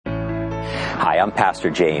Hi, I'm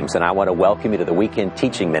Pastor James, and I want to welcome you to the weekend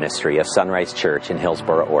teaching ministry of Sunrise Church in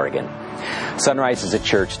Hillsboro, Oregon. Sunrise is a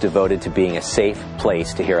church devoted to being a safe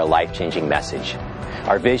place to hear a life-changing message.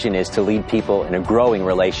 Our vision is to lead people in a growing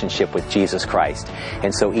relationship with Jesus Christ,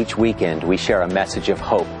 and so each weekend we share a message of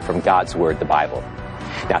hope from God's Word, the Bible.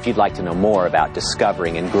 Now, if you'd like to know more about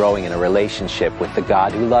discovering and growing in a relationship with the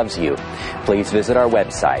God who loves you, please visit our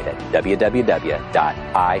website at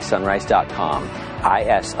www.isunrise.com,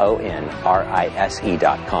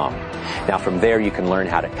 ISONRISE.com. Now, from there you can learn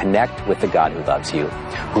how to connect with the God who loves you,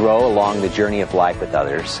 grow along the journey of life with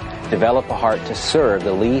others, develop a heart to serve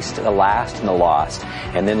the least, the last, and the lost,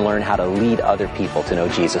 and then learn how to lead other people to know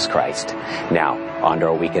Jesus Christ. Now, on to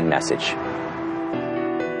our weekend message.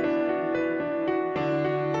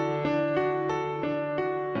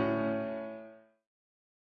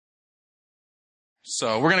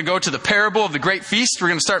 So we're going to go to the parable of the great feast. We're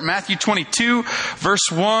going to start Matthew 22, verse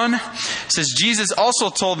 1. It says, Jesus also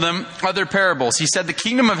told them other parables. He said, the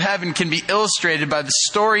kingdom of heaven can be illustrated by the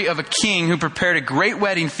story of a king who prepared a great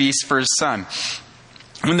wedding feast for his son.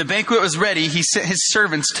 When the banquet was ready, he sent his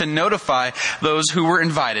servants to notify those who were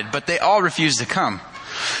invited, but they all refused to come.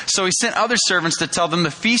 So he sent other servants to tell them, the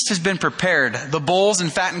feast has been prepared. The bulls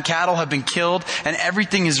and fattened cattle have been killed, and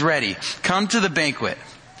everything is ready. Come to the banquet.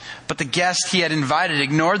 But the guests he had invited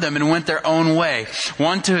ignored them and went their own way,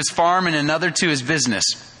 one to his farm and another to his business.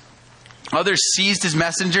 Others seized his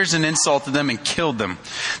messengers and insulted them and killed them.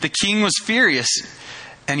 The king was furious,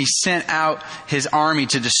 and he sent out his army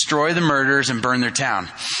to destroy the murderers and burn their town.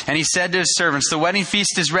 And he said to his servants, the wedding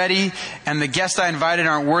feast is ready, and the guests I invited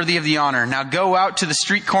aren't worthy of the honor. Now go out to the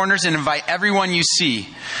street corners and invite everyone you see.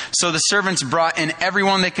 So the servants brought in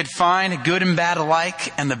everyone they could find, good and bad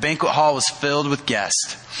alike, and the banquet hall was filled with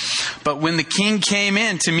guests. But when the king came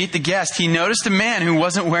in to meet the guest, he noticed a man who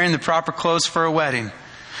wasn't wearing the proper clothes for a wedding.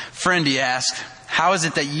 Friend, he asked, how is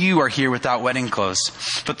it that you are here without wedding clothes?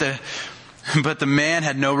 But the man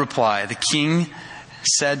had no reply. The king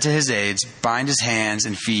said to his aides, bind his hands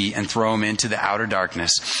and feet and throw him into the outer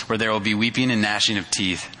darkness, where there will be weeping and gnashing of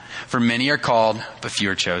teeth. For many are called, but few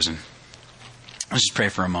are chosen. Let's just pray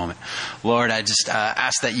for a moment. Lord, I just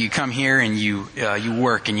ask that you come here and you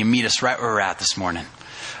work and you meet us right where we're at this morning.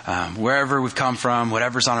 Wherever we've come from,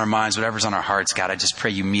 whatever's on our minds, whatever's on our hearts, God, I just pray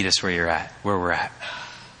you meet us where we're at.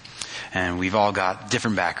 And we've all got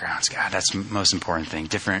different backgrounds, God. That's the most important thing.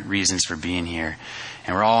 Different reasons for being here.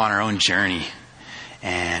 And we're all on our own journey.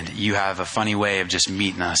 And you have a funny way of just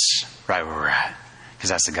meeting us right where we're at. Because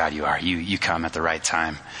that's the God you are. You come at the right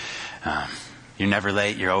time. You're never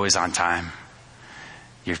late. You're always on time.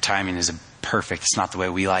 Your timing is perfect. It's not the way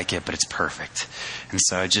we like it, but it's perfect. And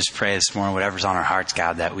so I just pray this morning, whatever's on our hearts,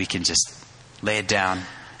 God, that we can just lay it down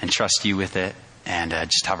and trust you with it. And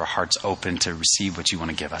just have our hearts open to receive what you want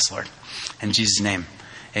to give us, Lord. In Jesus' name,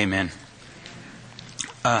 amen.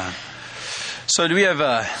 So do we have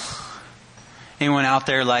anyone out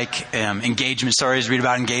there like engagement stories, read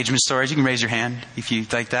about engagement stories? You can raise your hand if you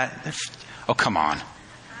like that. Oh, come on.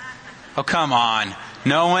 Oh, come on.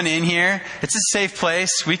 No one in here? It's a safe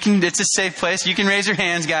place. It's a safe place. You can raise your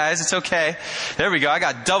hands, guys. It's okay. There we go. I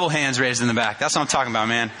got double hands raised in the back. That's what I'm talking about,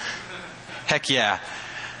 man. Heck yeah.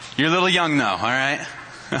 You're a little young, though, all right?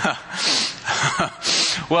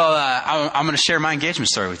 Well, I'm going to share my engagement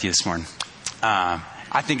story with you this morning. I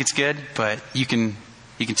think it's good, but you can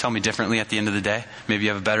tell me differently at the end of the day. Maybe you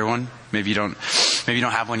have a better one. Maybe you don't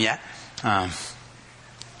have one yet. And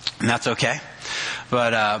that's okay.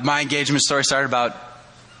 But my engagement story started about,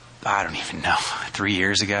 I don't even know, 3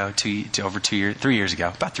 years ago, about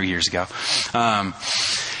 3 years ago.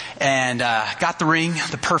 And got the ring,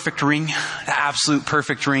 the perfect ring, the absolute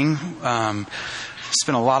perfect ring.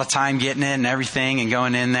 Spent a lot of time getting it and everything and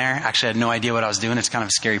going in there. Actually, I had no idea what I was doing. It's kind of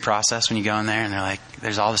a scary process when you go in there and they're like,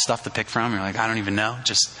 there's all this stuff to pick from. You're like, I don't even know.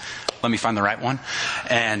 Just let me find the right one.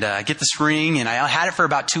 And get this ring. And I had it for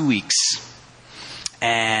about 2 weeks.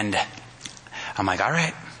 And I'm like, all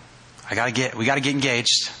right, we got to get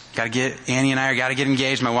engaged. Annie and I got to get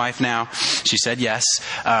engaged. My wife now, she said yes.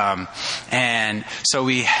 And so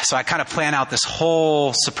I kind of plan out this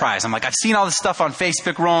whole surprise. I'm like, I've seen all this stuff on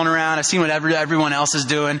Facebook rolling around. I've seen what everyone else is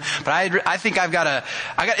doing, but I think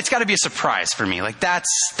it's got to be a surprise for me. Like that's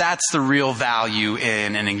the real value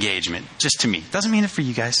in an engagement, just to me. Doesn't mean it for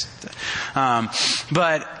you guys.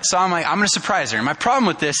 But so I'm like, I'm going to surprise her. And my problem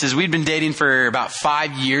with this is we'd been dating for about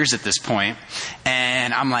 5 years at this point,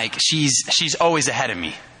 and I'm like, she's always ahead of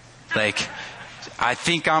me. Like, I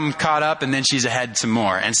think I'm caught up and then she's ahead some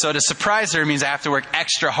more. And so to surprise her means I have to work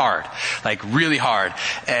extra hard, like really hard.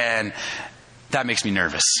 And that makes me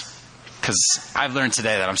nervous because I've learned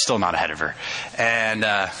today that I'm still not ahead of her. And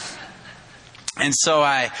And so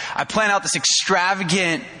I plan out this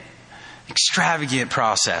extravagant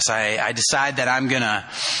process. I decide that I'm going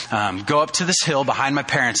to go up to this hill behind my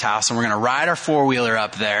parents' house, and we're going to ride our four-wheeler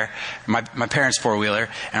up there, my parents' four-wheeler,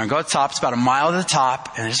 and we're going to go to the top. It's about a mile to the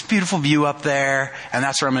top, and there's a beautiful view up there, and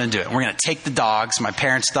that's where I'm going to do it. And we're going to take the dogs, my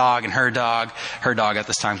parents' dog and her dog at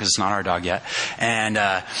this time because it's not our dog yet, and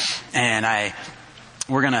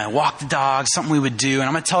we're going to walk the dogs, something we would do. And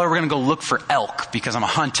I'm going to tell her we're going to go look for elk because I'm a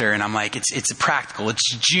hunter. And I'm like, it's practical.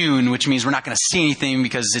 It's June, which means we're not going to see anything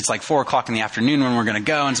because it's like 4:00 in the afternoon when we're going to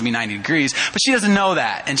go and it's going to be 90 degrees. But she doesn't know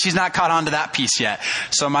that. And she's not caught on to that piece yet.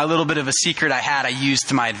 So my little bit of a secret I used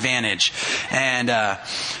to my advantage. And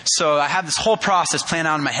so I have this whole process planned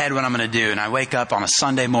out in my head what I'm going to do. And I wake up on a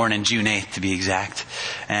Sunday morning, June 8th to be exact.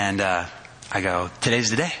 And I go, today's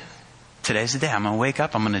the day. Today's the day. I'm going to wake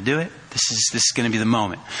up. I'm going to do it. This is going to be the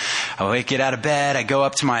moment. I get out of bed. I go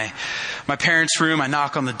up to my parents' room. I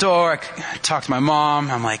knock on the door. I talk to my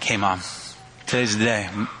mom. I'm like, hey, Mom, today's the day.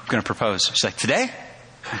 I'm going to propose. She's like, today?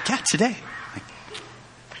 I'm like, yeah, today. Like,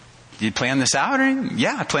 did you plan this out or anything?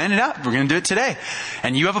 Yeah, I planned it out. We're going to do it today.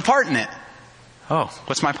 And you have a part in it. Oh,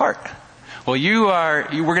 what's my part? Well,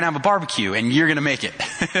 we're going to have a barbecue and you're going to make it.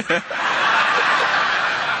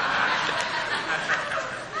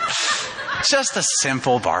 Just a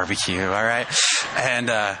simple barbecue, all right? And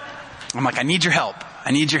I'm like, I need your help.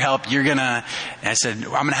 And I said, I'm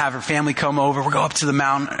going to have her family come over. We'll go up to the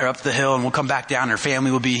mountain or up the hill and we'll come back down. Her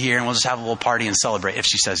family will be here and we'll just have a little party and celebrate if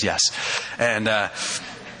she says yes. And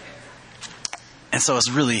so it's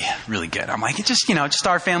really, really good. I'm like, just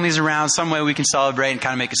our family's around, some way we can celebrate and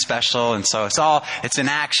kind of make it special. And so it's in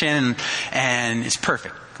action and it's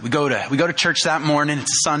perfect. We go to church that morning.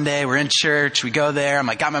 It's a Sunday. We're in church. We go there. I'm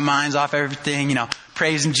like, got my minds off everything,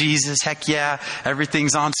 praising Jesus. Heck yeah.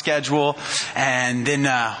 Everything's on schedule. And then,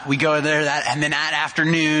 we go there and then that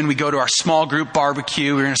afternoon we go to our small group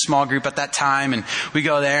barbecue. We were in a small group at that time and we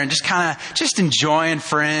go there and just enjoying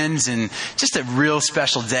friends and just a real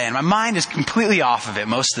special day. And my mind is completely off of it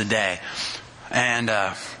most of the day. And,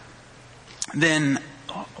 then,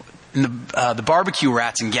 the barbecue we're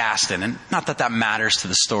at's in Gaston, and not that matters to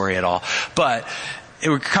the story at all, but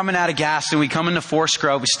we're coming out of Gaston, we come into Forest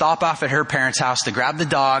Grove, we stop off at her parents' house to grab the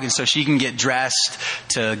dog and so she can get dressed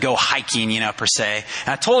to go hiking, per se.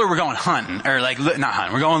 And I told her we're going hunting, or not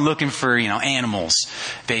hunting, we're going looking for, animals,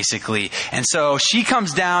 basically. And so she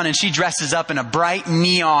comes down and she dresses up in a bright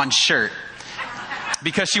neon shirt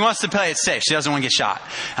because she wants to play it safe. She doesn't want to get shot.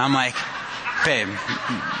 And I'm like, babe,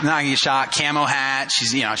 not gonna get shot, camo hat.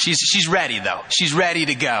 She's ready though. She's ready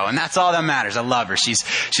to go. And that's all that matters. I love her.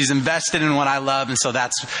 She's invested in what I love. And so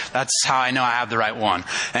that's how I know I have the right one.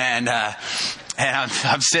 And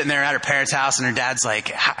I'm sitting there at her parents' house and her dad's like,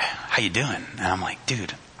 how you doing? And I'm like,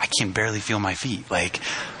 dude, I can barely feel my feet.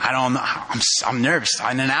 I don't know. I'm nervous.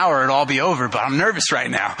 In an hour it'll all be over, but I'm nervous right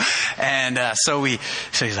now. And so he's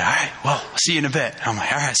like, all right, well, I'll see you in a bit. I'm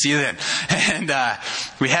like, all right, see you then. And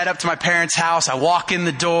we head up to my parents' house. I walk in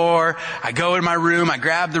the door. I go in my room. I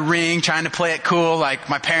grab the ring, trying to play it cool. Like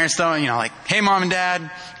my parents don't, hey, Mom and Dad,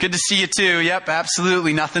 good to see you too. Yep,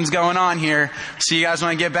 absolutely. Nothing's going on here. See you guys when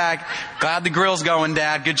I get back. Glad the grill's going,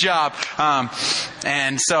 Dad. Good job.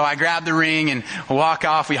 And so I grab the ring and walk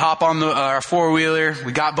off. We hop on our four-wheeler.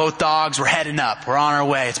 We got both dogs. We're heading up. We're on our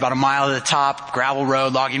way. It's about a mile to the top, gravel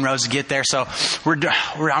road, logging roads to get there. So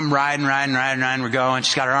I'm riding. We're going.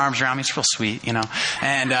 She's got her arms around me. It's real sweet,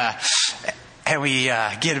 And we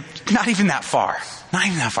get not even that far.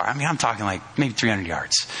 I mean, I'm talking like maybe 300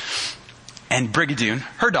 yards. And Brigadoon,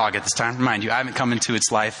 her dog at this time, mind you, I haven't come into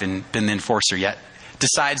its life and been the enforcer yet,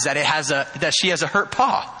 decides that she has a hurt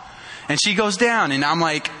paw. And she goes down and I'm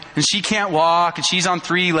like, and she can't walk and she's on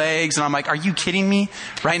 3 legs. And I'm like, are you kidding me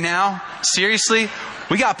right now? Seriously?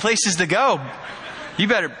 We got places to go. You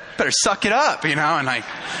better suck it up, And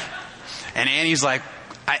Annie's like,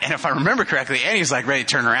 and if I remember correctly, Annie's like ready to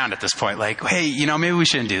turn around at this point. Like, hey, maybe we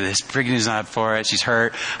shouldn't do this. Brigadoon's not up for it. She's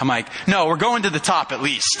hurt. I'm like, no, we're going to the top at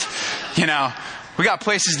least. We got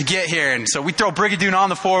places to get here. And so we throw Brigadoon on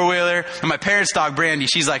the four-wheeler. And my parents' dog, Brandy,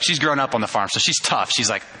 she's grown up on the farm. So she's tough. She's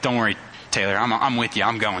like, don't worry, Taylor, I'm with you.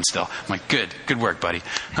 I'm going still. I'm like, good work, buddy.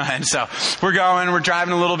 And so we're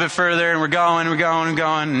driving a little bit further and we're going.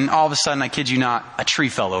 And all of a sudden, I kid you not, a tree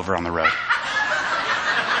fell over on the road.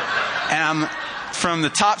 And I'm from the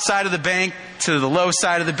top side of the bank to the low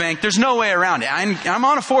side of the bank. There's no way around it. I'm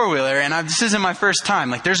on a four-wheeler and this isn't my first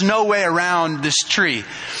time. There's no way around this tree.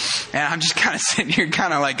 And I'm just kind of sitting here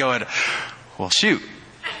kind of going, well, shoot,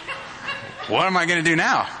 what am I going to do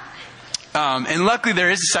now? And luckily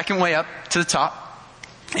there is a second way up to the top.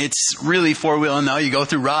 It's really four-wheeling though. You go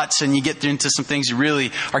through ruts and you get into some things you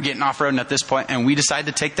really are getting off-roading at this point. And we decide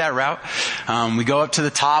to take that route. We go up to the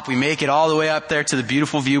top. We make it all the way up there to the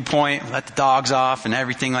beautiful viewpoint, let the dogs off and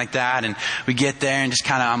everything like that. And we get there and just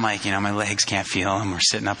kind of, I'm like, my legs can't feel them. We're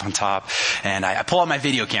sitting up on top. And I pull out my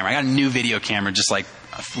video camera. I got a new video camera just like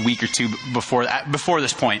a week or two before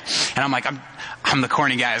this point. And I'm like, I'm the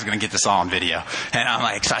corny guy who's going to get this all on video. And I'm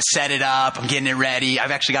like, so I set it up. I'm getting it ready.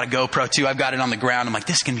 I've actually got a GoPro too. I've got it on the ground. I'm like,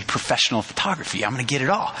 this is going to be professional photography. I'm going to get it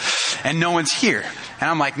all. And no one's here. And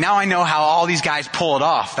I'm like, now I know how all these guys pull it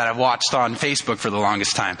off that I've watched on Facebook for the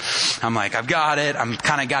longest time. I'm like, I've got it. I'm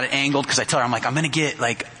kind of got it angled because I told her, I'm like, I'm going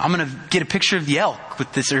to get a picture of the elk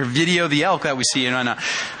with this, or video of the elk that we see. And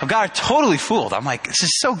I've got it totally fooled. I'm like, this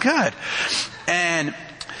is so good. And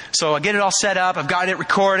so I get it all set up. I've got it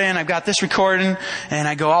recording. I've got this recording. And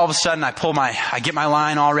I go, all of a sudden, I get my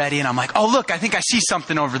line all ready. And I'm like, oh, look, I think I see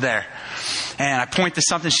something over there. And I point to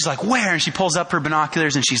something. She's like, where? And she pulls up her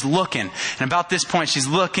binoculars and she's looking. And about this point, she's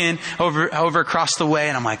looking over across the way.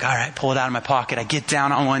 And I'm like, all right, pull it out of my pocket. I get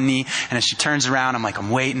down on one knee. And as she turns around, I'm like,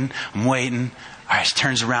 I'm waiting. All right, she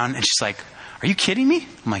turns around and she's like, are you kidding me?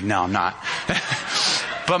 I'm like, no, I'm not.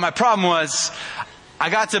 But my problem was, I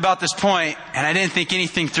got to about this point, and I didn't think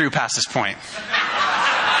anything through past this point.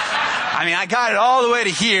 I mean, I got it all the way to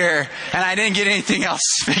here, and I didn't get anything else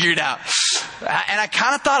figured out. And I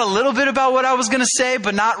kind of thought a little bit about what I was going to say,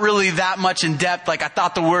 but not really that much in depth. Like, I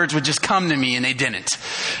thought the words would just come to me, and they didn't.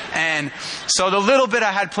 And so the little bit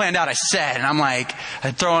I had planned out, I said, and I'm like, I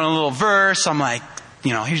throw in a little verse. I'm like,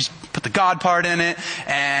 here's put the God part in it.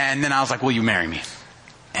 And then I was like, will you marry me?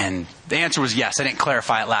 And the answer was yes. I didn't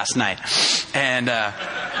clarify it last night. And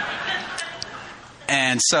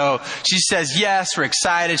so she says, yes, we're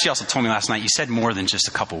excited. She also told me last night, you said more than just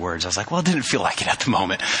a couple words. I was like, well, it didn't feel like it at the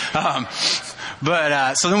moment.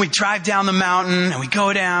 So then we drive down the mountain and we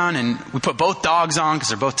go down and we put both dogs on because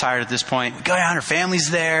they're both tired at this point. We go down, her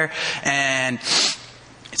family's there, and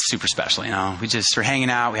it's super special, we're hanging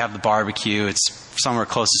out. We have the barbecue. It's some of our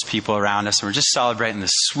closest people around us. And we're just celebrating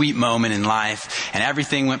this sweet moment in life. And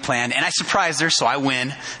everything went planned. And I surprised her, so I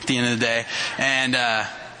win at the end of the day. And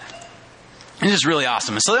it's just really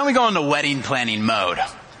awesome. And so then we go into wedding planning mode.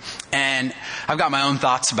 And I've got my own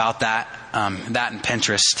thoughts about that. That and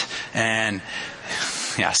Pinterest. And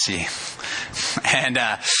yeah, see. And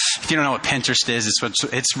if you don't know what Pinterest is,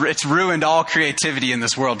 it's ruined all creativity in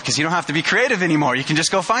this world because you don't have to be creative anymore. You can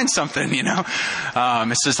just go find something,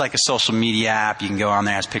 It's just like a social media app. You can go on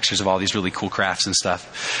there, it has pictures of all these really cool crafts and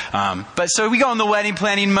stuff. But so we go in the wedding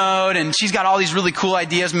planning mode, and she's got all these really cool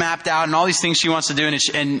ideas mapped out and all these things she wants to do,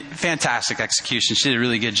 and fantastic execution. She did a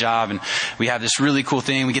really good job, and we have this really cool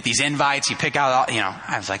thing. We get these invites. You pick out,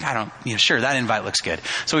 I was like, sure, that invite looks good.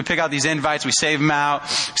 So we pick out these invites, we save them out,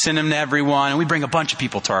 send them to everyone, and we bring a bunch of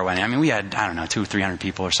people to our wedding. I mean, we had, 200 or 300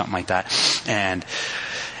 people or something like that. And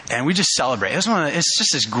we just celebrate. It's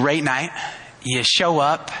just this great night. You show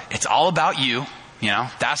up. It's all about you.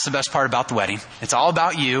 That's the best part about the wedding. It's all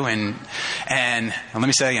about you. And let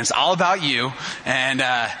me say it again. It's all about you. And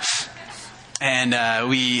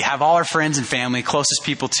we have all our friends and family, closest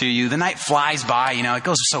people to you. The night flies by, it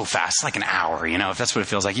goes so fast. It's like an hour, if that's what it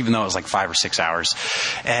feels like, even though it was like 5 or 6 hours.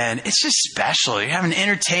 And it's just special. You're having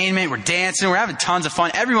entertainment. We're dancing. We're having tons of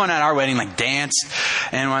fun. Everyone at our wedding danced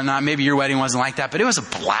and whatnot. Maybe your wedding wasn't like that, but it was a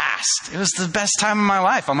blast. It was the best time of my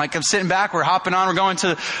life. I'm sitting back. We're hopping on. We're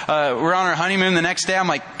on our honeymoon the next day. I'm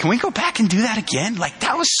like, can we go back and do that again?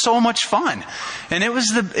 That was so much fun. And it was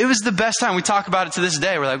the best time. We talk about it to this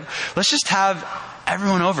day. We're like, let's just have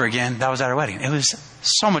everyone over again that was at our wedding. It was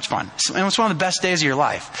so much fun. It was one of the best days of your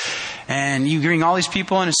life. And you bring all these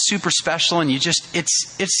people, and it's super special, and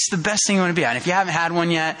it's the best thing you want to be at. And if you haven't had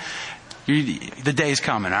one yet, the day's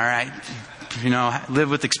coming, all right? Live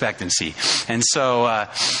with expectancy. And so,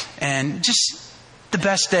 and just the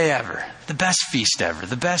best day ever, the best feast ever,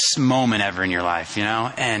 the best moment ever in your life,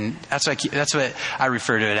 and that's what I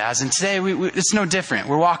refer to it as. And today it's no different.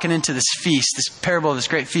 We're walking into this feast, this parable of this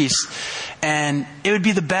great feast, and it would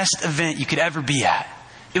be the best event you could ever be at.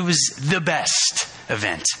 It was the best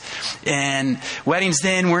event. And weddings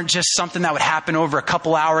then weren't just something that would happen over a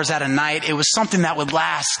couple hours at a night. It was something that would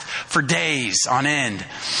last for days on end.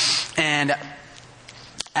 And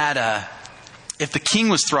if the king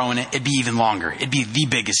was throwing it, it'd be even longer. It'd be the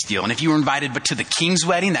biggest deal. And if you were invited to the king's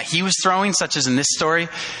wedding that he was throwing, such as in this story,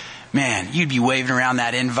 man, you'd be waving around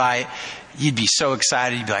that invite. You'd be so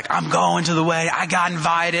excited. You'd be like, I'm going to the wedding. I got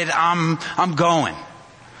invited. I'm going.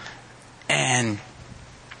 And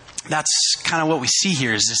that's kind of what we see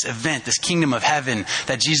here is this event, this kingdom of heaven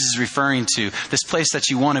that Jesus is referring to, this place that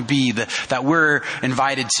you want to be, that we're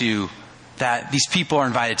invited to, that these people are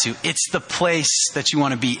invited to. It's the place that you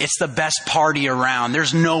want to be. It's the best party around.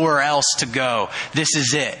 There's nowhere else to go. This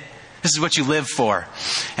is it. This is what you live for.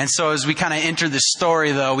 And so as we kind of enter this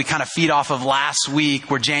story, though, we kind of feed off of last week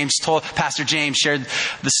where Pastor James shared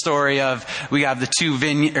the story of, we have the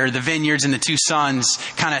vineyards and the two sons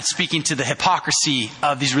kind of speaking to the hypocrisy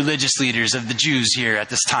of these religious leaders, of the Jews here at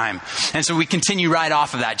this time. And so we continue right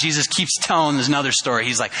off of that. Jesus keeps telling us another story.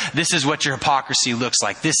 He's like, this is what your hypocrisy looks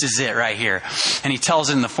like. This is it right here. And he tells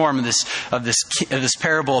it in the form of this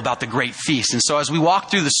parable about the great feast. And so as we walk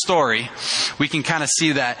through the story, we can kind of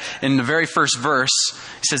see that in the very first verse,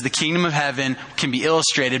 it says the kingdom of heaven can be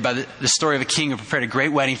illustrated by the story of a king who prepared a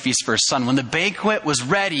great wedding feast for his son. When the banquet was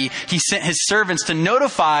ready, he sent his servants to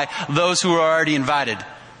notify those who were already invited.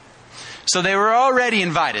 So they were already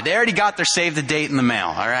invited. They already got their save the date in the mail,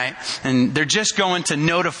 all right? And they're just going to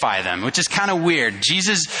notify them, which is kind of weird.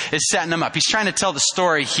 Jesus is setting them up. He's trying to tell the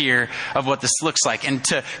story here of what this looks like. And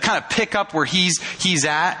to kind of pick up where he's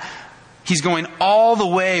at, he's going all the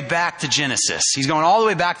way back to Genesis. He's going all the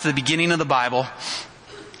way back to the beginning of the Bible.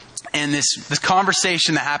 And this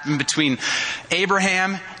conversation that happened between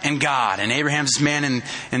Abraham and God. And Abraham's this man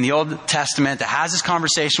in the Old Testament that has this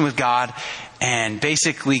conversation with God. And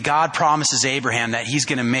basically God promises Abraham that he's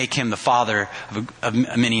going to make him the father of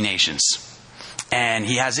many nations. And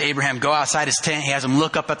he has Abraham go outside his tent. He has him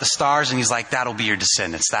look up at the stars. And he's like, that'll be your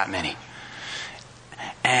descendants, that many.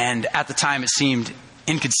 And at the time it seemed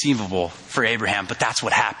inconceivable for Abraham, but that's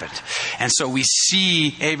what happened. And so we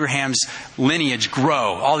see Abraham's lineage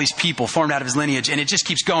grow. All these people formed out of his lineage, and it just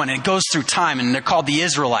keeps going, and it goes through time, and they're called the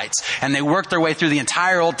Israelites, and they work their way through the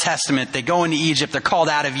entire Old Testament. They go into Egypt. They're called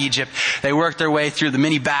out of Egypt. They work their way through the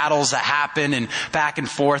many battles that happen and back and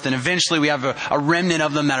forth, and eventually we have a remnant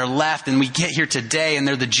of them that are left, and we get here today, and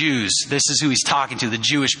they're the Jews. This is who he's talking to, the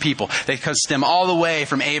Jewish people. They stem all the way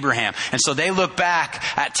from Abraham. And so they look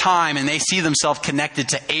back at time, and they see themselves connected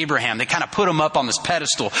to Abraham. They kind of put him up on this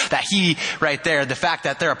pedestal that he, right there, the fact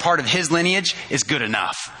that they're a part of his lineage is good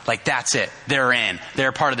enough. Like, that's it. They're in.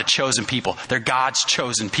 They're part of the chosen people. They're God's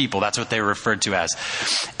chosen people. That's what they were referred to as.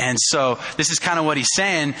 And so this is kind of what he's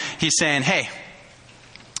saying. He's saying, hey,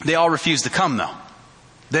 they all refused to come, though.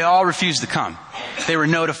 They all refused to come. They were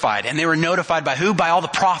notified. And they were notified by who? By all the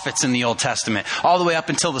prophets in the Old Testament. All the way up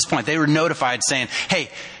until this point. They were notified saying, hey,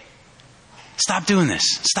 stop doing this.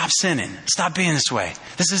 Stop sinning. Stop being this way.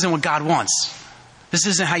 This isn't what God wants. This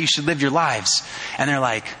isn't how you should live your lives. And they're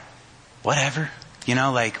like, whatever.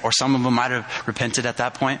 Or some of them might have repented at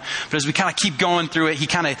that point. But as we kind of keep going through it, he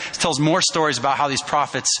kind of tells more stories about how these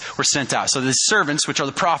prophets were sent out. So the servants, which are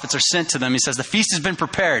the prophets, are sent to them. He says, the feast has been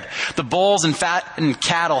prepared. The bulls and fattened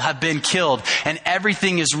cattle have been killed, and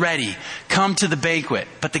everything is ready. Come to the banquet.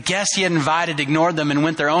 But the guests he had invited ignored them and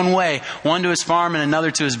went their own way, one to his farm and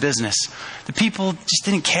another to his business. The people just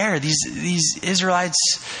didn't care. These Israelites,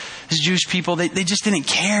 these Jewish people, they just didn't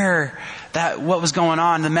care that what was going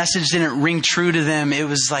on. The message didn't ring true to them. It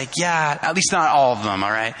was like, yeah, at least not all of them, all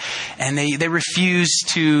right? And they refused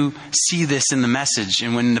to see this in the message.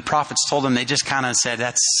 And when the prophets told them, they just kind of said,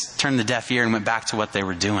 turned the deaf ear and went back to what they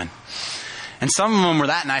were doing. And some of them were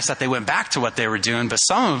that nice that they went back to what they were doing, but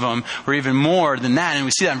some of them were even more than that. And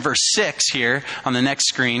we see that in verse 6 here on the next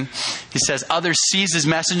screen. He says, others seized his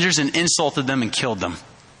messengers and insulted them and killed them.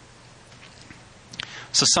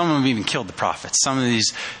 So some of them even killed the prophets. Some of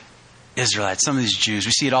these Israelites, some of these Jews,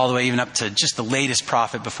 we see it all the way even up to just the latest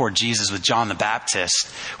prophet before Jesus with John the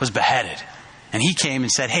Baptist, was beheaded. And he came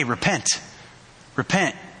and said, hey, repent,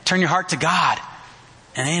 turn your heart to God.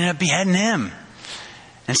 And they ended up beheading him.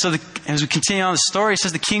 And so as we continue on the story, it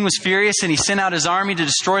says the king was furious and he sent out his army to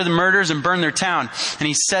destroy the murderers and burn their town. And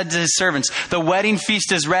he said to his servants, the wedding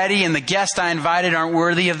feast is ready and the guests I invited aren't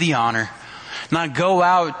worthy of the honor. Now go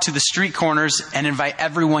out to the street corners and invite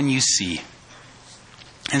everyone you see.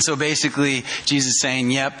 And so basically, Jesus is saying,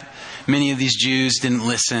 yep, many of these Jews didn't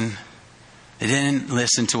listen. They didn't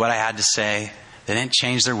listen to what I had to say. They didn't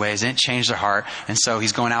change their ways. They didn't change their heart. And so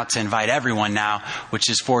he's going out to invite everyone now, which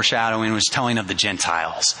is foreshadowing, which is telling of the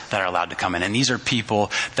Gentiles that are allowed to come in. And these are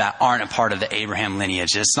people that aren't a part of the Abraham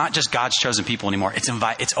lineage. It's not just God's chosen people anymore. It's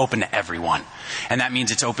open to everyone. And that means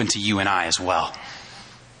it's open to you and I as well.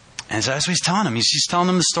 And so that's what he's telling them. He's telling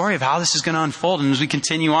them the story of how this is going to unfold. And as we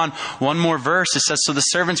continue on, one more verse, it says, so the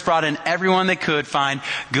servants brought in everyone they could find,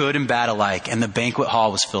 good and bad alike. And the banquet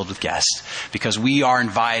hall was filled with guests because we are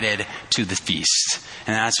invited to the feast.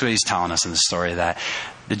 And that's what he's telling us in the story, that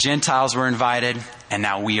the Gentiles were invited and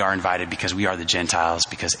now we are invited because we are the Gentiles,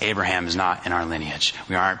 because Abraham is not in our lineage.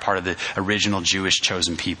 We aren't part of the original Jewish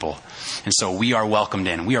chosen people. And so we are welcomed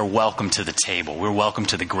in. We are welcome to the table. We're welcome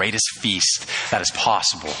to the greatest feast that is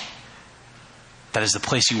possible. That is the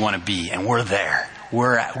place you want to be. And we're there.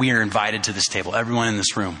 We are invited to this table. Everyone in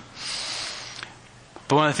this room.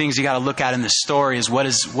 But one of the things you got to look at in this story is what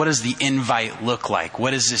does the invite look like?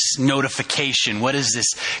 What is this notification? What is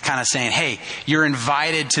this kind of saying, hey, you're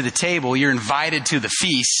invited to the table. You're invited to the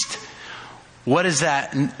feast. What does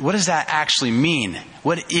that actually mean?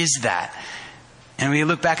 What is that? And we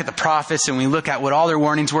look back at the prophets and we look at what all their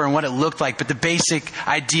warnings were and what it looked like. But the basic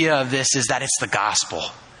idea of this is that it's the gospel.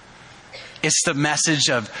 It's the message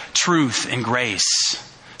of truth and grace.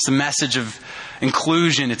 It's the message of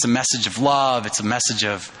inclusion. It's a message of love. It's a message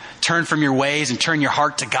of turn from your ways and turn your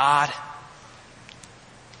heart to God.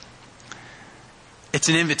 It's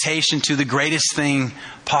an invitation to the greatest thing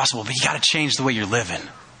possible. But you got to change the way you're living.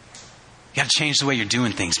 You got to change the way you're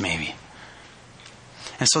doing things maybe.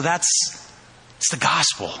 And so it's the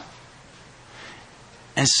gospel.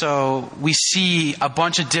 And so we see a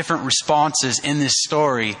bunch of different responses in this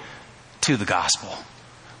story to the gospel.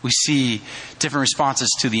 We see different responses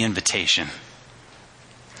to the invitation.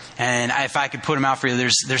 And if I could put them out for you,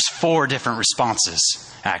 there's 4 different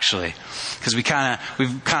responses, actually. Because we've kind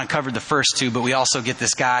of covered the first 2, but we also get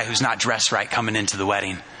this guy who's not dressed right coming into the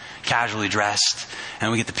wedding, casually dressed.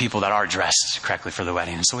 And we get the people that are dressed correctly for the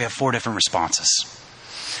wedding. And so we have 4 different responses.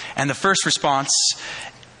 And the first response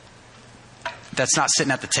that's not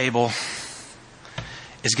sitting at the table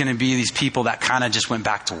is going to be these people that kind of just went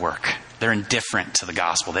back to work. They're indifferent to the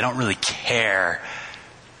gospel. They don't really care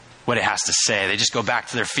what it has to say. They just go back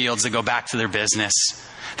to their fields. They go back to their business.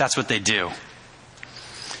 That's what they do.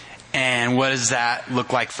 And what does that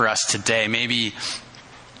look like for us today? Maybe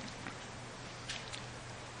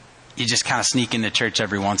you just kind of sneak into church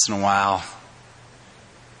every once in a while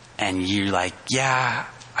and you're like, yeah,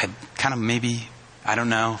 I kind of maybe, I don't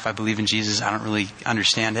know if I believe in Jesus. I don't really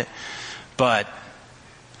understand it. But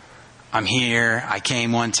I'm here. I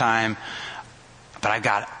came one time, but I've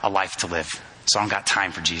got a life to live. So I don't got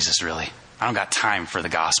time for Jesus, really. I don't got time for the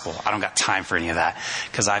gospel. I don't got time for any of that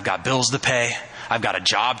because I've got bills to pay. I've got a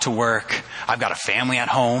job to work. I've got a family at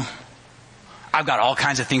home. I've got all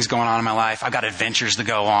kinds of things going on in my life. I've got adventures to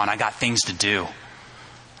go on. I got things to do.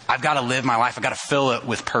 I've got to live my life. I've got to fill it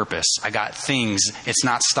with purpose. I got things. It's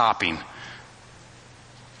not stopping.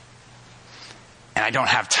 And I don't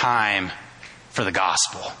have time for the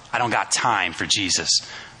gospel. I don't got time for Jesus.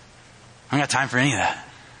 I don't got time for any of that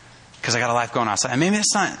because I got a life going outside. And maybe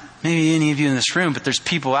it's not maybe any of you in this room, but there's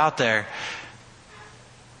people out there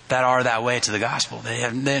that are that way to the gospel.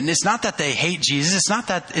 It's not that they hate Jesus. It's not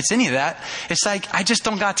that it's any of that. It's like, I just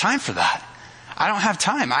don't got time for that. I don't have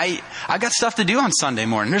time. I got stuff to do on Sunday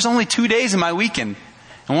morning. There's only 2 days in my weekend.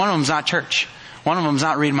 And one of them's not church. One of them's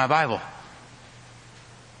not reading my Bible.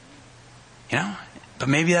 You know? But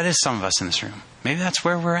maybe that is some of us in this room. Maybe that's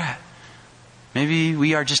where we're at. Maybe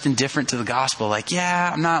we are just indifferent to the gospel. Like, yeah,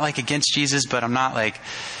 I'm not like against Jesus, but I'm not like,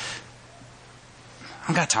 I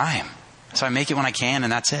don't got time. So I make it when I can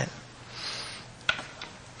and that's it.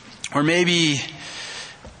 Or maybe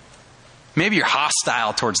you're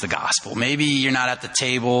hostile towards the gospel. Maybe you're not at the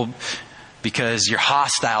table because you're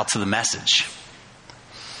hostile to the message.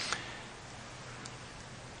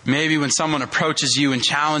 Maybe when someone approaches you and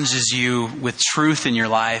challenges you with truth in your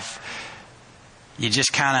life, you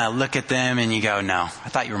just kind of look at them and you go, no, I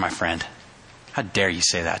thought you were my friend. How dare you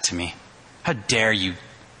say that to me? How dare you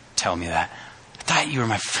tell me that? I thought you were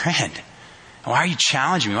my friend. Why are you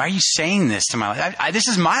challenging me? Why are you saying this to my life? This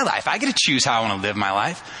is my life. I get to choose how I want to live my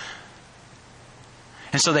life.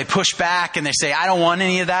 And so they push back and they say, I don't want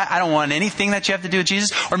any of that. I don't want anything that you have to do with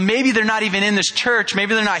Jesus. Or maybe they're not even in this church.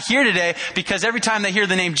 Maybe they're not here today because every time they hear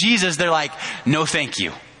the name Jesus, they're like, no, thank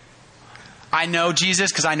you. I know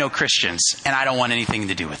Jesus because I know Christians and I don't want anything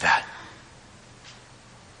to do with that.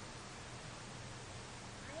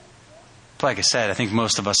 But like I said, I think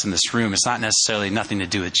most of us in this room, it's not necessarily nothing to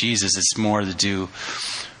do with Jesus. It's more to do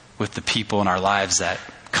with the people in our lives that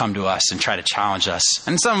come to us and try to challenge us.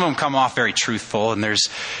 And some of them come off very truthful, and there's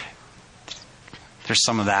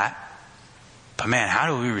some of that. But man, how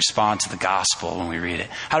do we respond to the gospel when we read it?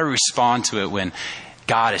 How do we respond to it when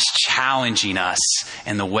God is challenging us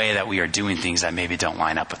in the way that we are doing things that maybe don't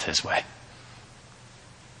line up with His way?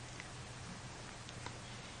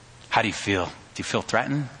 How do you feel? Do you feel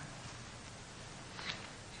threatened?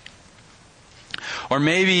 Or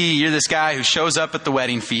maybe you're this guy who shows up at the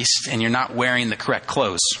wedding feast and you're not wearing the correct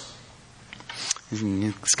clothes.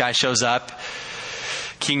 This guy shows up.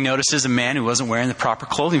 King notices a man who wasn't wearing the proper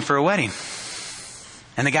clothing for a wedding.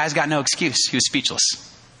 And the guy's got no excuse. He was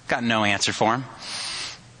speechless. Got no answer for him.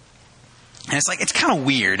 And it's kind of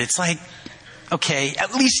weird. It's like, okay,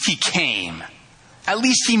 at least he came. At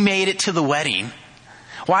least he made it to the wedding.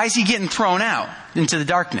 Why is he getting thrown out? into the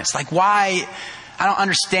darkness. Like, why? I don't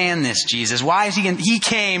understand this, Jesus. Why is he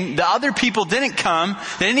came, the other people didn't come,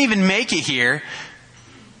 they didn't even make it here.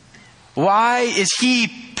 Why is he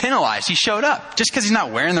penalized? He showed up just because he's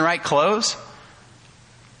not wearing the right clothes.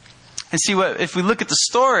 And see, if we look at the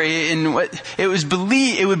story, and what it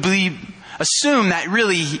would be assumed that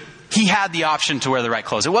really he had the option to wear the right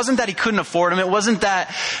clothes. It wasn't that he couldn't afford them. It wasn't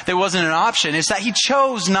that there wasn't an option. It's that he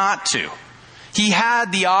chose not to. He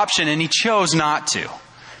had the option and he chose not to.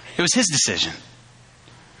 It was his decision.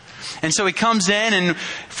 And so he comes in, and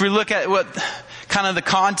if we look at what kind of the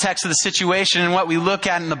context of the situation and what we look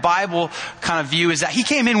at in the Bible kind of view, is that he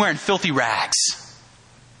came in wearing filthy rags.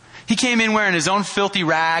 He came in wearing his own filthy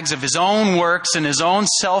rags of his own works and his own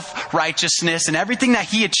self-righteousness and everything that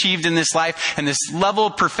he achieved in this life and this level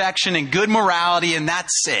of perfection and good morality, and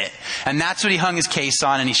that's it. And that's what he hung his case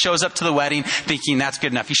on, and he shows up to the wedding thinking that's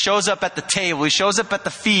good enough. He shows up at the table, he shows up at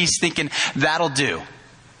the feast thinking that'll do.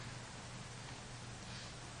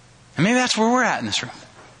 And maybe that's where we're at in this room.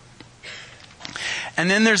 And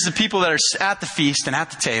then there's the people that are at the feast and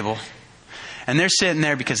at the table. And they're sitting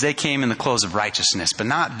there because they came in the clothes of righteousness. But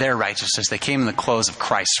not their righteousness. They came in the clothes of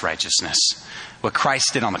Christ's righteousness. What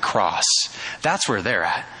Christ did on the cross. That's where they're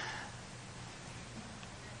at.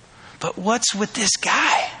 But what's with this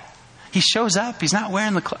guy? He shows up. He's not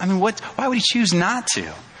wearing the clothes. I mean, why would he choose not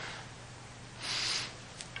to?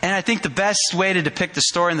 And I think the best way to depict the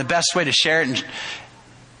story and the best way to share it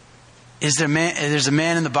is there's a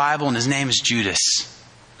man in the Bible, and his name is Judas.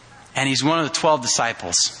 And he's one of the 12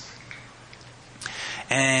 disciples.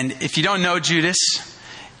 And if you don't know Judas,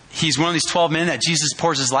 he's one of these 12 men that Jesus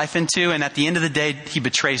pours his life into. And at the end of the day, he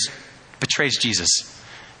betrays Jesus.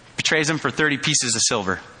 Betrays him for 30 pieces of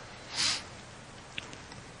silver.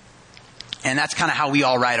 And that's kind of how we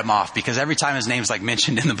all write him off. Because every time his name's like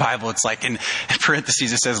mentioned in the Bible, it's like in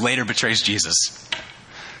parentheses, it says later betrays Jesus.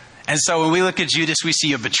 And so when we look at Judas, we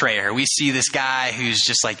see a betrayer. We see this guy who's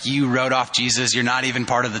just like, you wrote off Jesus. You're not even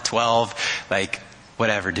part of the 12. Like,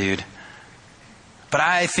 whatever, dude. But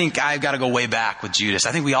I think I've got to go way back with Judas.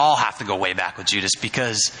 I think we all have to go way back with Judas,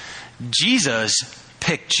 because Jesus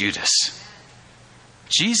picked Judas.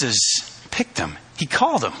 Jesus picked him. He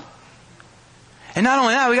called him. And not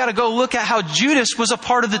only that, we got to go look at how Judas was a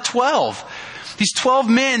part of the 12. These 12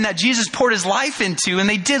 men that Jesus poured his life into, and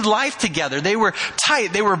they did life together. They were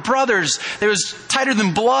tight. They were brothers. It was tighter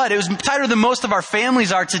than blood. It was tighter than most of our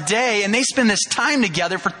families are today. And they spend this time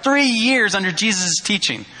together for 3 years under Jesus'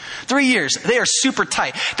 teaching. 3 years. They are super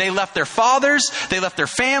tight. They left their fathers. They left their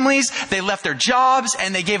families. They left their jobs.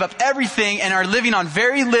 And they gave up everything and are living on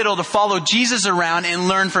very little to follow Jesus around and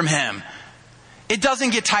learn from him. It doesn't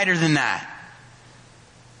get tighter than that.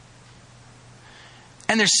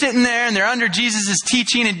 And they're sitting there and they're under Jesus'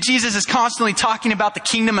 teaching, and Jesus is constantly talking about the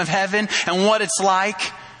kingdom of heaven and what it's like.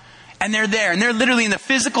 And they're there and they're literally in the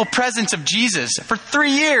physical presence of Jesus for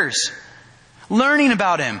 3 years, learning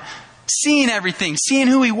about him, seeing everything, seeing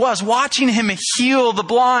who he was, watching him heal the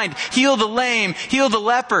blind, heal the lame, heal the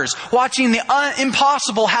lepers, watching the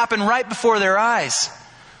impossible happen right before their eyes.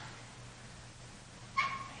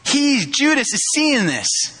 Judas is seeing this.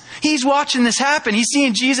 He's watching this happen. He's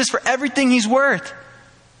seeing Jesus for everything he's worth.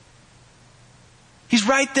 He's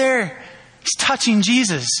right there. He's touching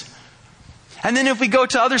Jesus. And then if we go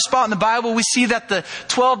to other spot in the Bible, we see that the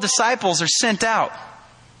 12 disciples are sent out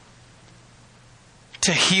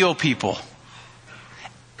to heal people,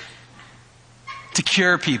 to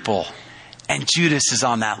cure people. And Judas is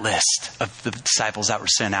on that list of the disciples that were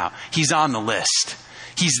sent out. He's on the list.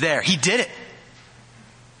 He's there. He did it.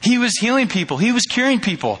 He was healing people. He was curing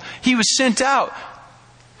people. He was sent out.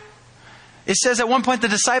 It says at one point the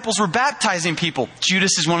disciples were baptizing people.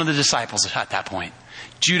 Judas is one of the disciples at that point.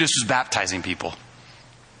 Judas was baptizing people.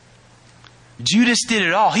 Judas did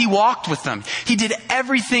it all. He walked with them. He did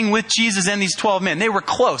everything with Jesus and these 12 men. They were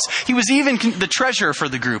close. He was even the treasurer for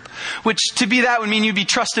the group, which to be that would mean you'd be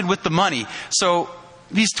trusted with the money. So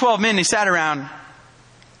these 12 men, they sat around.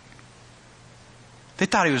 They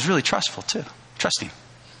thought he was really trusting.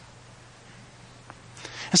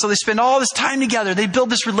 And so they spend all this time together. They build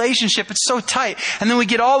this relationship. It's so tight. And then we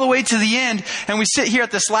get all the way to the end and we sit here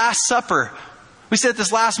at this Last Supper. We sit at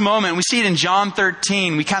this last moment. We see it in John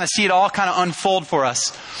 13. We kind of see it all kind of unfold for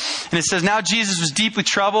us. And it says, now Jesus was deeply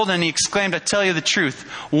troubled and he exclaimed, I tell you the truth,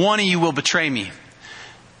 one of you will betray me.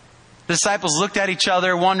 The disciples looked at each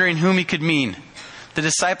other, wondering whom he could mean. The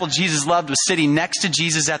disciple Jesus loved was sitting next to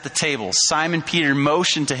Jesus at the table. Simon Peter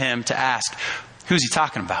motioned to him to ask, who's he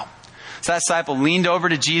talking about? So that disciple leaned over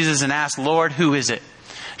to Jesus and asked, Lord, who is it?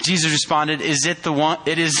 Jesus responded, it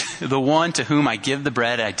is the one to whom I give the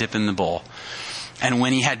bread I dip in the bowl. And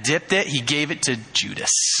when he had dipped it, he gave it to Judas.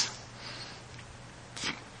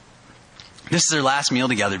 This is their last meal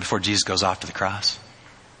together before Jesus goes off to the cross.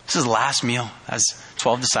 This is the last meal as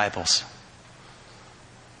 12 disciples.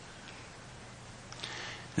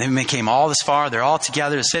 They came all this far. They're all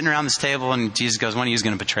together, sitting around this table, and Jesus goes, one of you is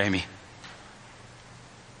going to betray me.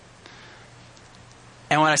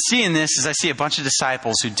 And what I see in this is I see a bunch of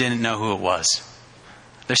disciples who didn't know who it was.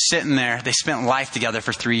 They're sitting there. They spent life together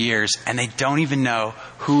for 3 years, and they don't even know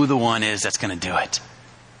who the one is that's going to do it.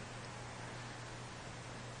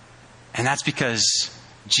 And that's because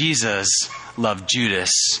Jesus loved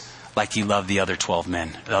Judas like he loved the other 12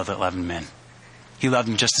 men, the other 11 men. He loved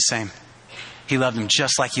them just the same. He loved them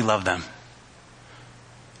just like he loved them.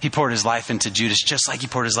 He poured his life into Judas just like he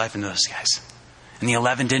poured his life into those guys. And the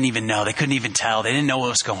 11 didn't even know. They couldn't even tell. They didn't know what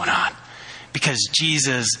was going on. Because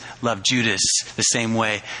Jesus loved Judas the same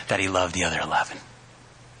way that he loved the other 11.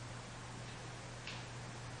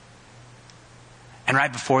 And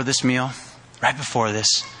right before this meal,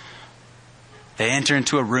 they enter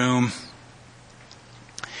into a room.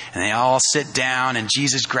 And they all sit down, and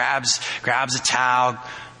Jesus grabs a towel,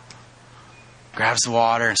 grabs the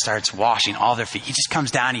water, and starts washing all their feet. He just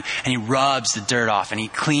comes down and he rubs the dirt off, and he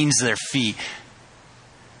cleans their feet.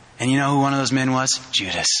 And you know who one of those men was?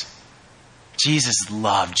 Judas. Jesus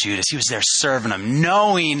loved Judas. He was there serving him,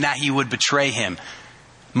 knowing that he would betray him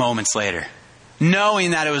moments later.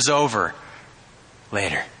 Knowing that it was over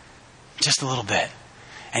later. Just a little bit.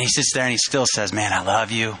 And he sits there and he still says, man, I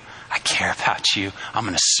love you. I care about you. I'm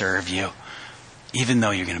going to serve you. Even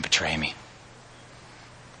though you're going to betray me.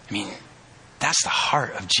 I mean, that's the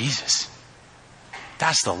heart of Jesus.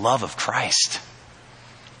 That's the love of Christ.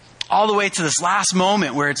 All the way to this last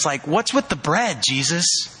moment where it's like, what's with the bread, Jesus?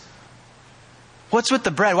 What's with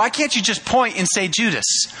the bread? Why can't you just point and say Judas?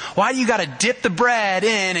 Why do you got to dip the bread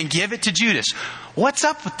in and give it to Judas? What's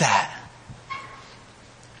up with that?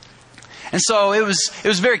 And so it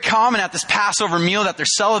was very common at this Passover meal that they're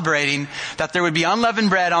celebrating that there would be unleavened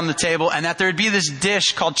bread on the table and that there would be this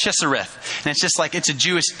dish called chisorith. And it's just like, it's a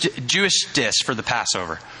Jewish dish for the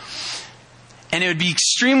Passover. And it would be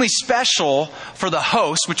extremely special for the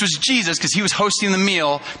host, which was Jesus, because he was hosting the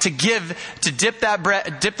meal, to dip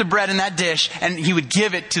the bread in that dish, and he would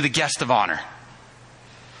give it to the guest of honor.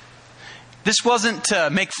 This wasn't to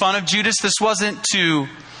make fun of Judas. This wasn't to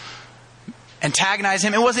antagonize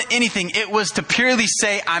him. It wasn't anything. It was to purely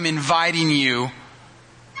say, I'm inviting you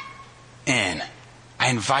in. I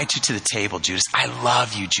invite you to the table, Judas. I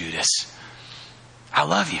love you, Judas. I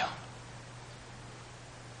love you.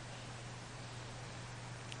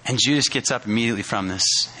 And Judas gets up immediately from this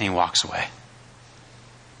and he walks away.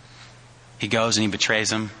 He goes and he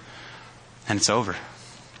betrays him, and it's over.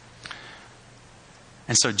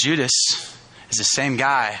 And so Judas is the same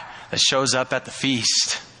guy that shows up at the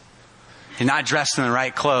feast. He's not dressed in the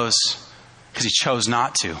right clothes because he chose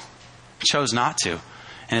not to. He chose not to.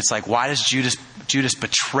 And it's like, why does Judas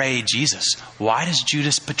betray Jesus? Why does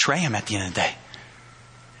Judas betray him at the end of the day?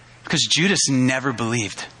 Because Judas never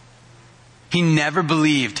believed. He never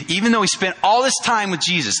believed. Even though he spent all this time with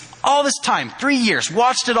Jesus, all this time, 3 years,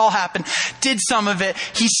 watched it all happen, did some of it,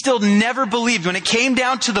 he still never believed. When it came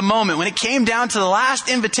down to the moment, when it came down to the last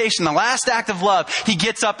invitation, the last act of love, he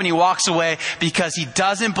gets up and he walks away because he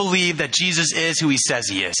doesn't believe that Jesus is who he says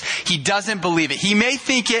he is. He doesn't believe it. He may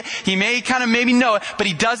think it, he may kind of maybe know it, but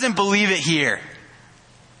he doesn't believe it here.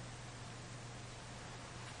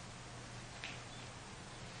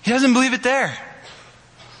 He doesn't believe it there.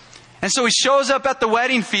 And so he shows up at the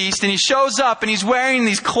wedding feast, and he shows up and he's wearing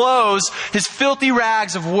these clothes, his filthy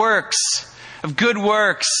rags of works, of good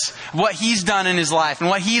works, what he's done in his life and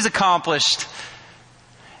what he's accomplished.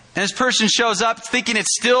 And this person shows up thinking it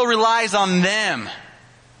still relies on them.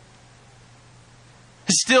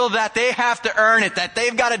 It's still that they have to earn it, that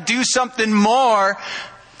they've got to do something more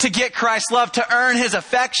to get Christ's love, to earn his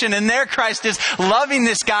affection. And their Christ is loving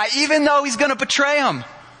this guy even though he's going to betray him.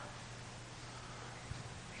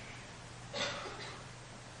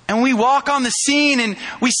 And we walk on the scene and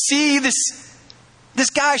we see this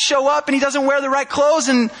guy show up and he doesn't wear the right clothes,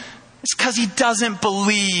 and it's because he doesn't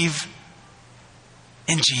believe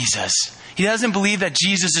in Jesus. He doesn't believe that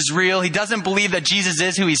Jesus is real. He doesn't believe that Jesus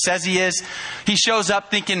is who he says he is. He shows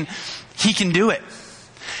up thinking he can do it.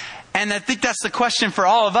 And I think that's the question for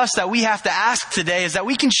all of us that we have to ask today, is that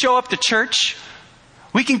we can show up to church.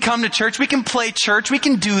 We can come to church. We can play church. We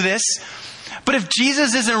can do this. But if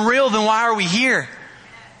Jesus isn't real, then why are we here?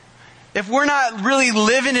 If we're not really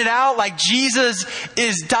living it out like Jesus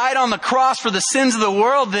is died on the cross for the sins of the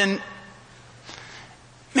world, then,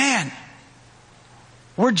 man,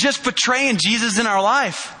 we're just betraying Jesus in our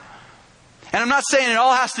life. And I'm not saying it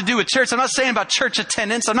all has to do with church. I'm not saying about church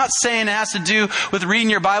attendance. I'm not saying it has to do with reading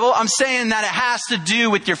your Bible. I'm saying that it has to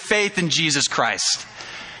do with your faith in Jesus Christ.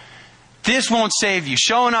 This won't save you.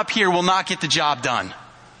 Showing up here will not get the job done.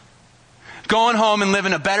 Going home and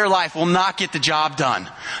living a better life will not get the job done.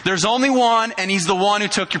 There's only one, and He's the one who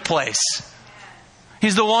took your place.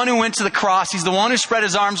 He's the one who went to the cross. He's the one who spread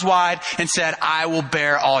His arms wide and said, I will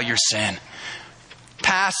bear all your sin.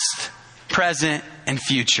 Past, present, and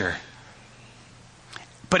future.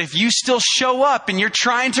 But if you still show up and you're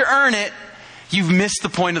trying to earn it, you've missed the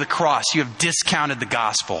point of the cross. You have discounted the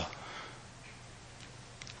gospel.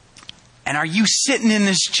 And are you sitting in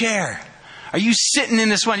this chair? Are you sitting in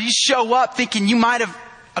this one? You show up thinking you might have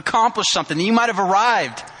accomplished something, that you might have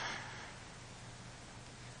arrived.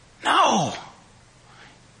 No.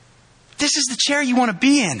 This is the chair you want to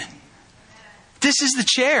be in. This is the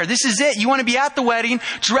chair. This is it. You want to be at the wedding,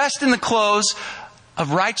 dressed in the clothes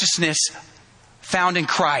of righteousness found in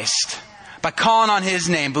Christ. By calling on His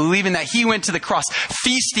name, believing that He went to the cross,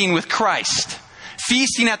 feasting with Christ.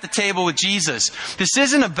 Feasting at the table with Jesus. This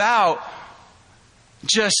isn't about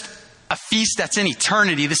just a feast that's in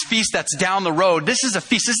eternity. This feast that's down the road. This is a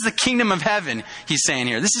feast. This is the kingdom of heaven, He's saying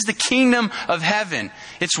here. This is the kingdom of heaven.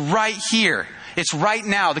 It's right here. It's right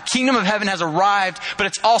now. The kingdom of heaven has arrived, but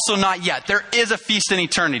it's also not yet. There is a feast in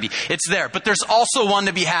eternity. It's there. But there's also one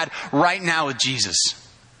to be had right now with Jesus.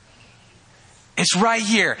 It's right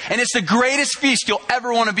here. And it's the greatest feast you'll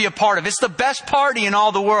ever want to be a part of. It's the best party in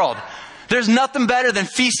all the world. There's nothing better than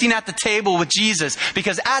feasting at the table with Jesus,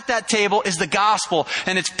 because at that table is the gospel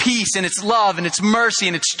and its peace and its love and its mercy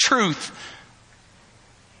and its truth.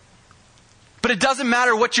 But it doesn't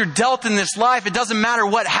matter what you're dealt in this life. It doesn't matter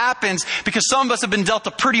what happens, because some of us have been dealt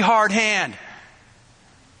a pretty hard hand.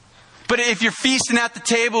 But if you're feasting at the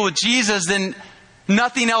table with Jesus, then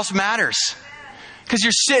nothing else matters. Because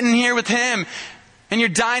you're sitting here with Him and you're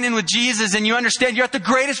dining with Jesus, and you understand you're at the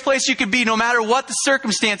greatest place you could be, no matter what the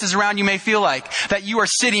circumstances around you may feel like, that you are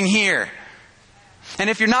sitting here. And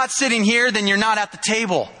if you're not sitting here, then you're not at the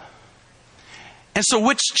table. And so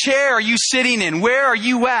which chair are you sitting in? Where are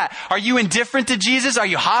you at? Are you indifferent to Jesus? Are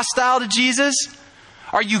you hostile to Jesus?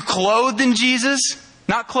 Are you clothed in Jesus?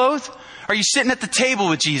 Not clothed? Are you sitting at the table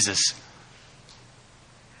with Jesus?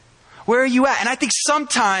 Where are you at? And I think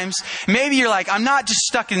sometimes, maybe you're like, I'm not just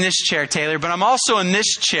stuck in this chair, Taylor, but I'm also in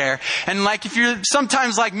this chair. And like, if you're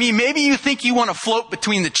sometimes like me, maybe you think you want to float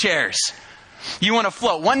between the chairs. You want to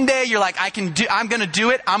float. One day you're like, I'm going to do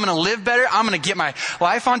it. I'm going to live better. I'm going to get my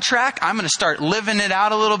life on track. I'm going to start living it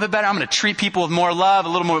out a little bit better. I'm going to treat people with more love, a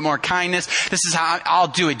little more kindness. This is how I'll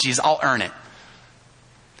do it, Jesus. I'll earn it.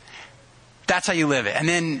 That's how you live it. And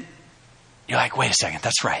then you're like, wait a second,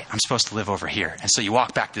 that's right. I'm supposed to live over here. And so you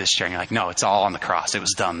walk back to this chair and you're like, no, it's all on the cross. It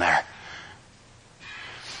was done there.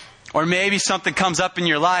 Or maybe something comes up in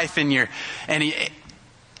your life and you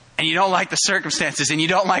don't like the circumstances, and you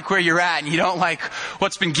don't like where you're at, and you don't like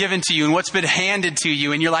what's been given to you and what's been handed to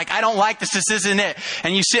you. And you're like, I don't like this. This isn't it.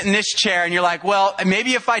 And you sit in this chair and you're like, well,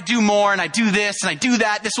 maybe if I do more and I do this and I do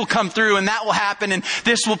that, this will come through and that will happen and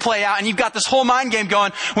this will play out. And you've got this whole mind game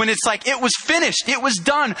going when it's like, it was finished. It was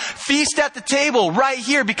done. Feast at the table right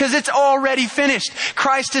here, because it's already finished.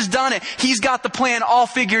 Christ has done it. He's got the plan all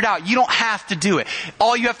figured out. You don't have to do it.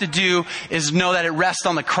 All you have to do is know that it rests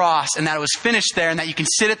on the cross and that it was finished there, and that you can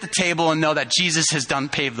sit at the table and know that Jesus has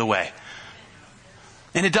paved the way.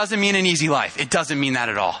 And it doesn't mean an easy life. It doesn't mean that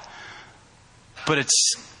at all. But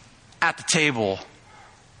it's at the table,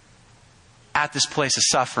 at this place of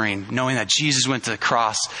suffering, knowing that Jesus went to the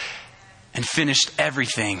cross and finished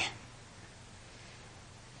everything,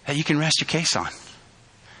 that you can rest your case on.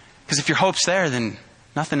 Because if your hope's there, then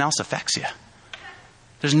nothing else affects you.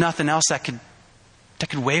 There's nothing else that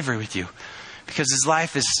could waver with you. Because His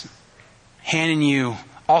life is handing you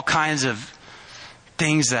all kinds of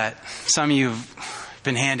things that some of you have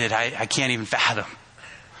been handed I can't even fathom.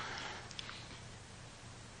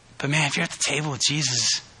 But man, if you're at the table with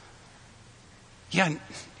Jesus, you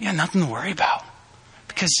got nothing to worry about,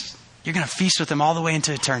 because you're going to feast with Him all the way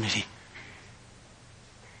into eternity.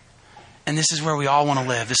 And this is where we all want to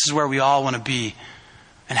live. This is where we all want to be.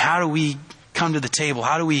 And how do we come to the table?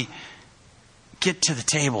 How do we get to the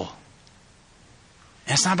table?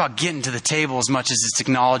 And it's not about getting to the table as much as it's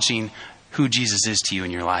acknowledging who Jesus is to you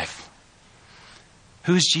in your life.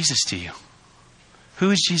 Who is Jesus to you? Who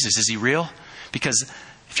is Jesus? Is He real? Because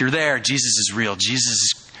if you're there, Jesus is real.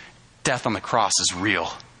 Jesus' death on the cross is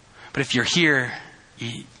real. But if you're here,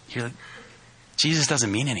 Jesus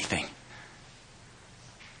doesn't mean anything.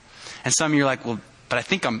 And some of you are like, well, but I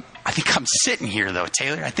think I'm sitting here though,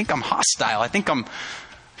 Taylor. I think I'm hostile. I think I'm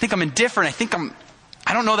indifferent.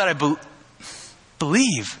 I don't know that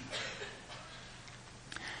believe.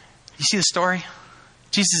 You see the story?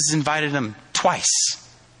 Jesus invited him twice.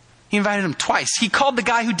 He invited him twice. He called the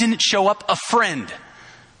guy who didn't show up a friend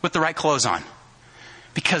with the right clothes on.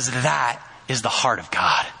 Because that is the heart of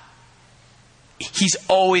God. He's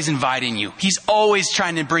always inviting you. He's always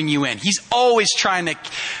trying to bring you in. He's always trying to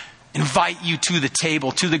invite you to the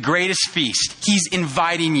table, to the greatest feast. He's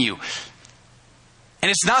inviting you. And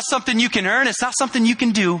it's not something you can earn. It's not something you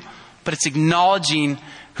can do. But it's acknowledging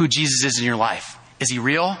who Jesus is in your life. Is he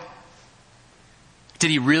real? Did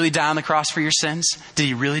he really die on the cross for your sins? Did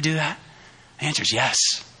he really do that? The answer is yes.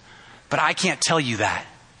 But I can't tell you that.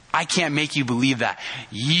 I can't make you believe that.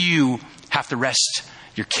 You have to rest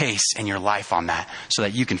your case and your life on that so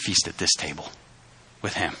that you can feast at this table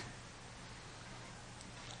with him.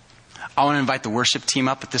 I want to invite the worship team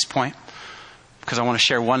up at this point because I want to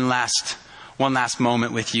share one last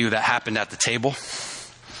moment with you that happened at the table.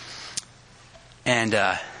 And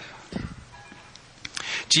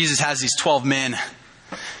Jesus has these 12 men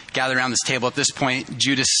gather around this table. At this point,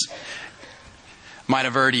 Judas might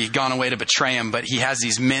have already gone away to betray him, but he has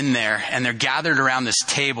these men there, and they're gathered around this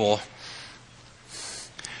table.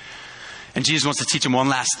 And Jesus wants to teach them one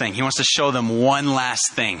last thing. He wants to show them one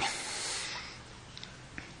last thing.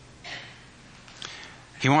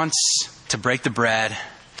 He wants to break the bread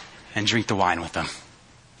and drink the wine with them.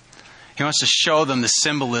 He wants to show them the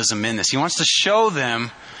symbolism in this. He wants to show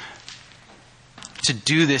them to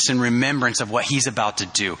do this in remembrance of what he's about to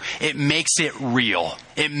do. It makes it real.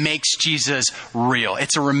 It makes Jesus real.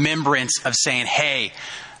 It's a remembrance of saying, hey,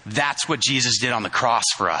 that's what Jesus did on the cross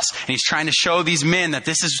for us. And he's trying to show these men that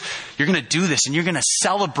you're going to do this and you're going to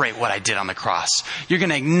celebrate what I did on the cross. You're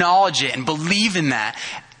going to acknowledge it and believe in that.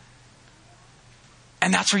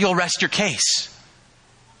 And that's where you'll rest your case.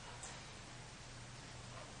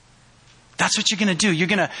 That's what you're going to do. You're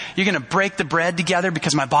going to break the bread together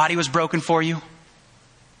because my body was broken for you.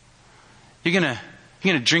 You're going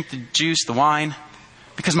to drink the juice, the wine,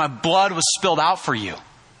 because my blood was spilled out for you.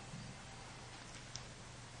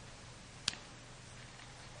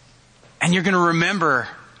 And you're going to remember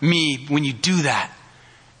me when you do that,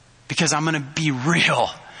 because I'm going to be real.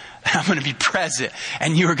 I'm going to be present,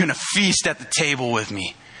 and you are going to feast at the table with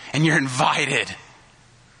me, and you're invited.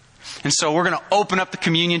 And so we're going to open up the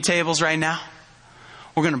communion tables right now.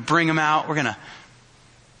 We're going to bring them out. We're going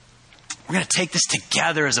to take this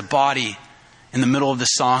together as a body in the middle of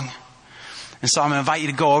this song. And so I'm going to invite you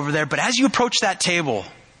to go over there. But as you approach that table,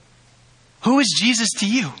 who is Jesus to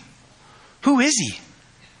you? Who is he?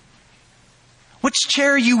 Which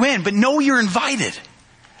chair are you in? But know you're invited.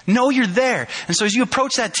 Know you're there. And so as you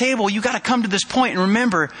approach that table, you got to come to this point and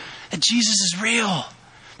remember that Jesus is real.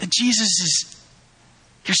 That Jesus is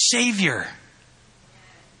your Savior.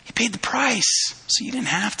 He paid the price so you didn't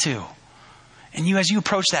have to. And as you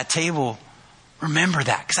approach that table, remember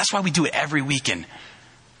that. Because that's why we do it every weekend.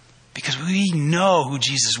 Because we know who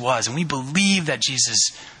Jesus was. And we believe that Jesus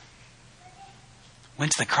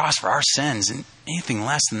went to the cross for our sins. And anything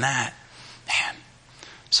less than that, man.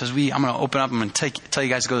 So I'm going to open up. I'm going to tell you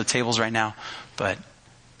guys to go to the tables right now. But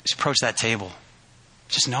just approach that table.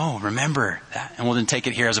 Just remember that. And we'll then take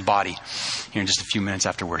it here as a body here in just a few minutes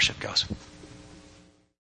after worship goes.